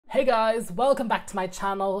Hey guys, welcome back to my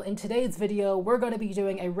channel. In today's video, we're going to be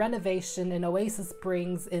doing a renovation in Oasis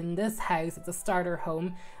Springs in this house. It's a starter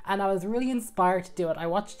home and I was really inspired to do it. I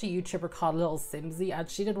watched a YouTuber called LilSimsie and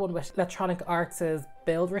she did one with Electronic Arts'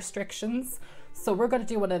 build restrictions. So we're going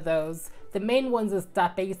to do one of those. The main ones is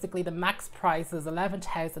that basically the max price is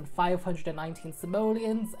 11,519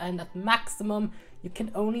 simoleons and at maximum you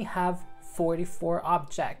can only have 44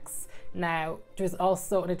 objects. Now, there's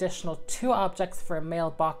also an additional 2 objects for a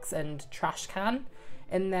mailbox and trash can.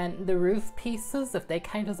 And then the roof pieces, if they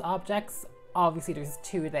count as objects, obviously there's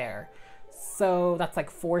 2 there. So that's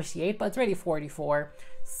like 48, but it's really 44.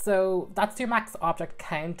 So that's your max object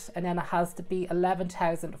count. And then it has to be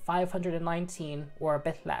 11,519 or a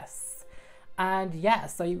bit less. And yeah,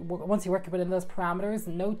 so once you work within those parameters,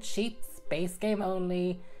 no cheats, base game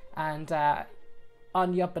only, and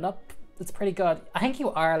on the up and up. It's pretty good. I think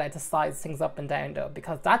you are allowed to size things up and down though,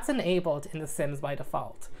 because that's enabled in The Sims by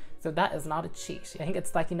default. So that is not a cheat. I think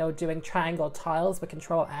it's like, you know, doing triangle tiles with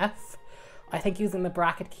Control F. I think using the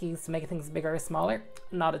bracket keys to make things bigger or smaller,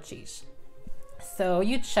 not a cheat. So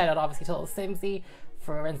you'd shout out obviously to LilSimsie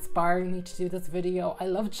for inspiring me to do this video. I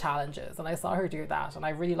love challenges and I saw her do that and I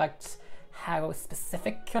really liked how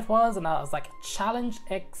specific it was and I was like, challenge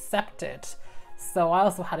accepted. So I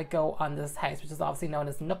also had to go on this house, which is obviously known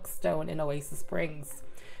as Nookstone in Oasis Springs.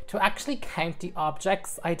 To actually count the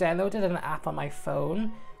objects, I downloaded an app on my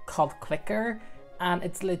phone called Clicker, and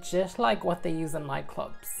it's legit like what they use in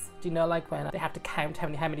nightclubs. Do you know, like when they have to count how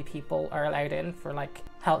many people are allowed in for like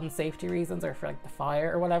health and safety reasons or for like the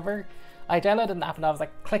fire or whatever? I downloaded an app and I was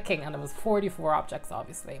like clicking and it was 44 objects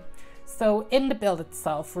obviously. So in the build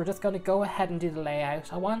itself, we're just going to go ahead and do the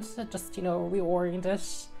layout. I wanted to just, you know, reorient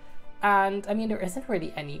it. And I mean, there isn't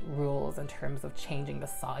really any rules in terms of changing the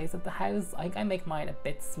size of the house. I think I make mine a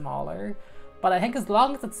bit smaller, but I think as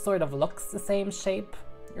long as it sort of looks the same shape,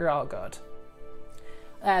 you're all good.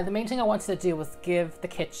 The main thing I wanted to do was give the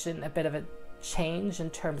kitchen a bit of a change in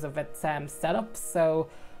terms of its setup. So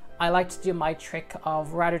I like to do my trick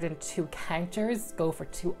of rather than 2 counters, go for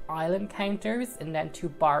 2 island counters and then 2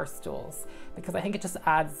 bar stools, because I think it just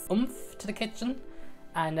adds oomph to the kitchen.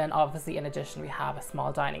 And then obviously in addition we have a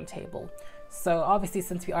small dining table. So obviously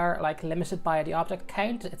since we are like limited by the object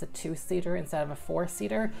count, it's a 2-seater instead of a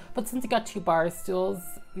 4-seater. But since you got 2 bar stools,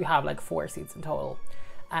 you have like 4 seats in total.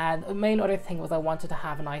 And the main other thing was I wanted to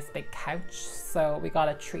have a nice big couch. So we got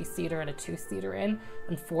a 3-seater and a 2-seater in.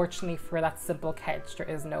 Unfortunately for that simple couch, there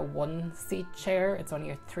is no 1-seat chair. It's only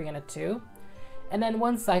a 3 and a 2. And then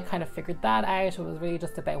once I kind of figured that out, it was really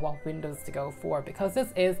just about what windows to go for, because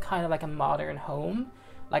this is kind of like a modern home.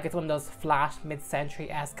 Like it's one of those flat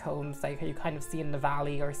mid-century-esque homes like you kind of see in the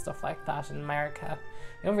Valley or stuff like that in America.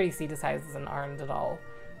 You don't really see these houses in Ireland at all.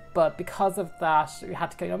 But because of that, we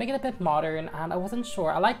had to, you know, make it a bit modern, and I wasn't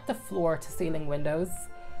sure. I liked the floor-to-ceiling windows,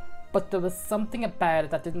 but there was something about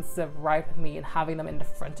it that didn't sit right with me in having them in the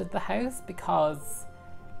front of the house because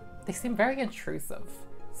they seem very intrusive.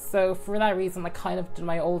 So for that reason, I kind of did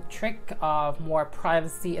my old trick of more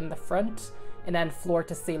privacy in the front and then floor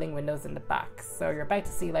to ceiling windows in the back. So you're about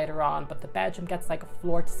to see later on, but the bedroom gets like a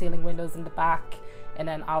floor to ceiling windows in the back, and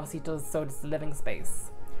then obviously so does the living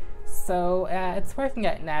space. So it's working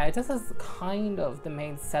out now. This is kind of the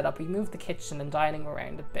main setup. We moved the kitchen and dining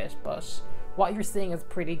around a bit, but what you're seeing is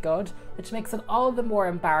pretty good, which makes it all the more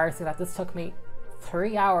embarrassing that this took me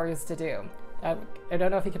 3 hours to do. I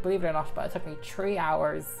don't know if you can believe it or not, but it took me 3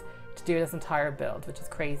 hours to do this entire build, which is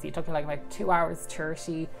crazy. It took me like 2 hours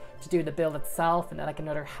 30 to do the build itself, and then like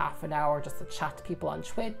another half an hour just to chat to people on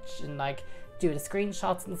Twitch and like do the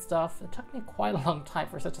screenshots and stuff. It took me quite a long time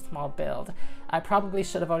for such a small build. I probably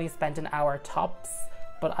should have only spent an hour tops,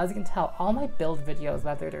 but as you can tell, all my build videos,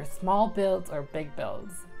 whether they're small builds or big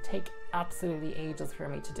builds, take absolutely ages for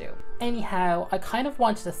me to do. Anyhow, I kind of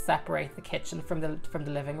wanted to separate the kitchen from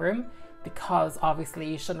the living room, because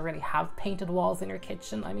obviously you shouldn't really have painted walls in your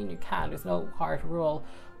kitchen. I mean, you can, there's no hard rule,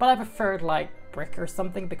 but I preferred like brick or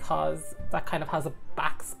something because that kind of has a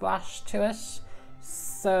backsplash to it.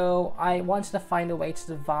 So I wanted to find a way to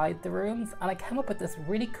divide the rooms, and I came up with this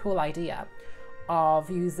really cool idea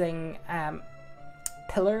of using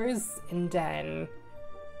pillars and then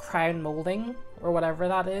crown molding or whatever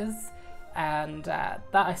that is. And that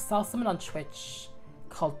I saw someone on Twitch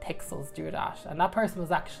called Pixels do that, and that person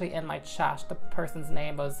was actually in my chat. The person's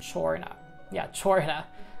name was Chorna. Yeah, Chorna.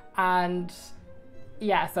 And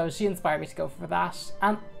yeah, so she inspired me to go for that.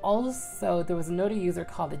 And also there was another user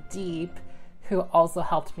called Deep who also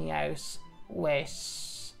helped me out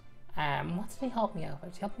with what did he help me out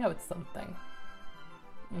with? He helped me out with something.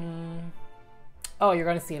 Oh, you're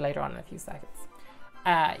going to see it later on in a few seconds.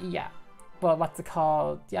 Yeah. but what's it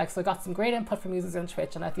called? Yeah, so I got some great input from users on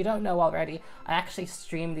Twitch, and if you don't know already, I actually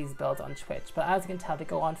stream these builds on Twitch, but as you can tell, they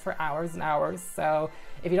go on for hours and hours, so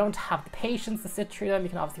if you don't have the patience to sit through them, you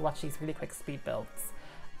can obviously watch these really quick speed builds.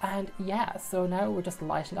 And yeah, so now we're just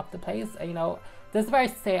lighting up the place. You know, this is where I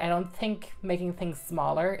say I don't think making things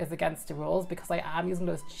smaller is against the rules, because I am using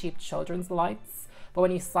those cheap children's lights, but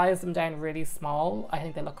when you size them down really small, I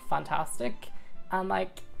think they look fantastic. And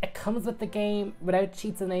like, it comes with the game without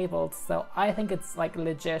cheats enabled, so I think it's like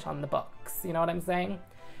legit on the books, you know what I'm saying?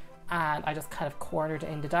 And I just kind of cornered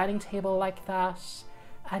in the dining table like that.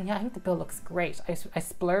 And yeah, I think the build looks great. I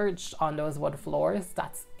splurged on those wood floors.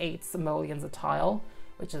 That's 8 simoleons a tile,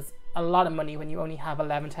 which is a lot of money when you only have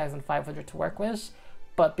 11,500 to work with.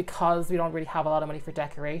 But because we don't really have a lot of money for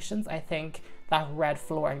decorations, I think that red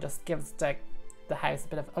flooring just gives the house a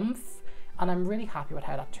bit of oomph. And I'm really happy with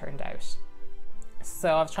how that turned out. So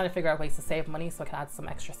I was trying to figure out ways to save money so I can add some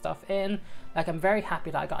extra stuff in. Like, I'm very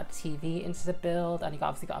happy that I got a TV into the build, and you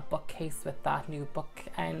obviously got a bookcase with that new book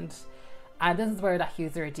end. And this is where that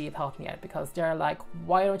user Deep helped me out, because they're like,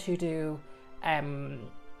 why don't you do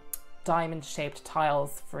diamond shaped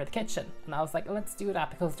tiles for the kitchen? And I was like, let's do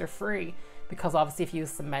that because they're free, because obviously if you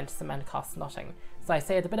use cement costs nothing. So I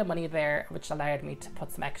saved a bit of money there, which allowed me to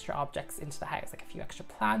put some extra objects into the house, like a few extra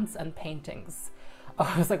plants and paintings.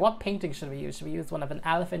 I was like, what painting should we use? Should we use one of an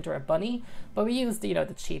elephant or a bunny? But we used, you know,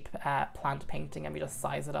 the cheap plant painting, and we just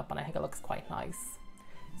size it up, and I think it looks quite nice.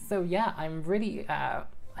 So yeah, I'm really, I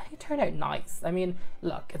think it turned out nice. I mean,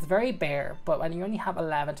 look, it's very bare, but when you only have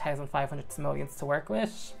 11,500 simoleons to work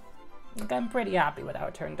with, like, I'm pretty happy with how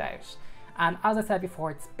it turned out. And as I said before,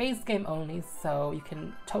 it's base game only, so you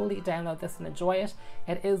can totally download this and enjoy it.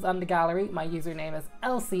 It is on the gallery. My username is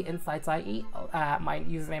LilSimsie. My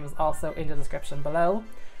username is also in the description below.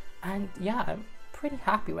 And yeah, I'm pretty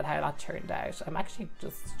happy with how that turned out. I'm actually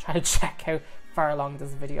just trying to check how far along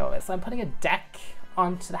this video is. So I'm putting a deck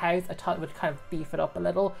onto the house. I thought it would kind of beef it up a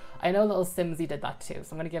little. I know LilSimsie did that too,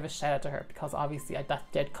 so I'm going to give a shout out to her, because obviously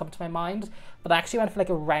that did come to my mind. But I actually went for like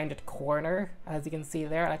a rounded corner, as you can see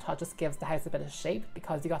there, and I thought it just gives the house a bit of shape,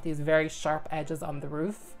 because you got these very sharp edges on the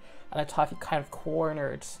roof, and I thought if you kind of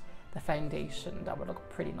cornered the foundation, that would look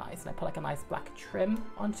pretty nice. And I put like a nice black trim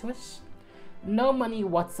onto it. No money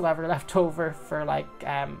whatsoever left over for like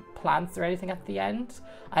plants or anything at the end.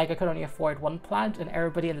 I could only afford one plant, and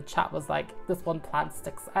everybody in the chat was like, this one plant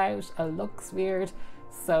sticks out, it looks weird.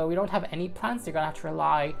 So we don't have any plants. You're gonna have to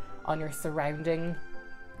rely on your surrounding,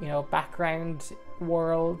 you know, background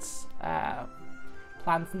world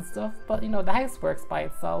plants and stuff. But you know, the house works by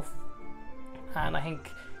itself, and I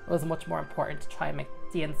think it was much more important to try and make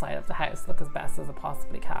the inside of the house look as best as it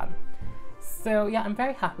possibly can. So yeah, I'm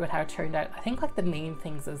very happy with how it turned out. I think like the main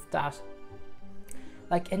things is that,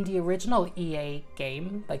 like in the original EA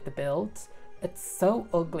game, like the build, it's so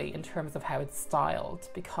ugly in terms of how it's styled,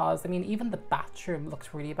 because I mean, even the bathroom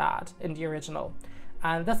looked really bad in the original.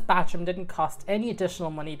 And this bathroom didn't cost any additional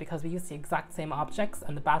money because we used the exact same objects,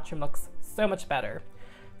 and the bathroom looks so much better.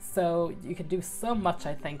 So you can do so much,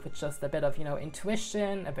 I think, with just a bit of, you know,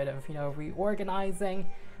 intuition, a bit of, you know, reorganizing,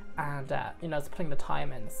 and you know, it's putting the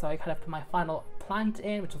time in. So I kind of put my final plant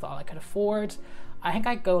in, which was all I could afford. I think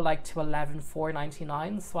I go like to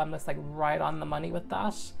 11,499, so I'm just like right on the money with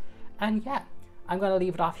that. And yeah, I'm going to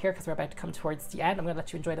leave it off here because we're about to come towards the end. I'm going to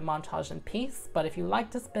let you enjoy the montage in peace. But if you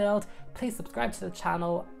like this build, please subscribe to the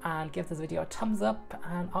channel and give this video a thumbs up,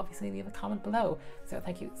 and obviously leave a comment below. So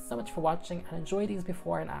thank you so much for watching, and enjoy these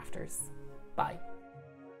before and afters. Bye.